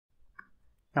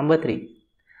Number 3.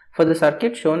 For the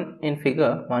circuit shown in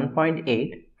figure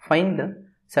 1.8, find the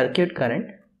circuit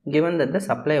current given that the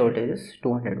supply voltage is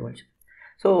 200 volts.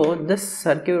 So this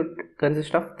circuit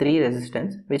consists of 3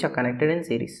 resistors which are connected in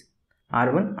series,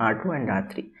 R1, R2 and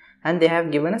R3, and they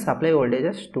have given a supply voltage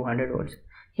as 200 volts.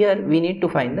 Here we need to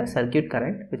find the circuit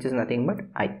current, which is nothing but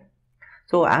I.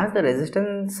 So as the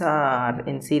resistance are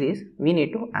in series, we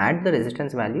need to add the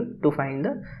resistance value to find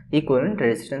the equivalent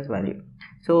resistance value.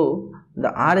 So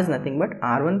the R is nothing but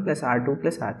R1 plus R2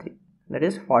 plus R3, that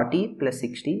is 40 plus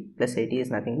 60 plus 80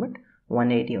 is nothing but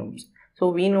 180 ohms. So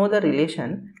we know the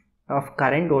relation of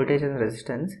current, voltage and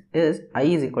resistance is I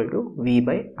is equal to V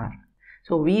by R.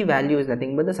 So V value is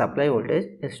nothing but the supply voltage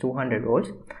is 200 volts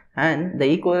and the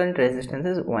equivalent resistance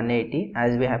is 180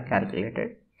 as we have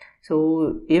calculated.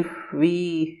 So if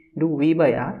we do V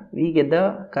by R, we get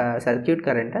the circuit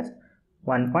current as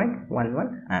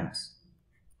 1.11 amps.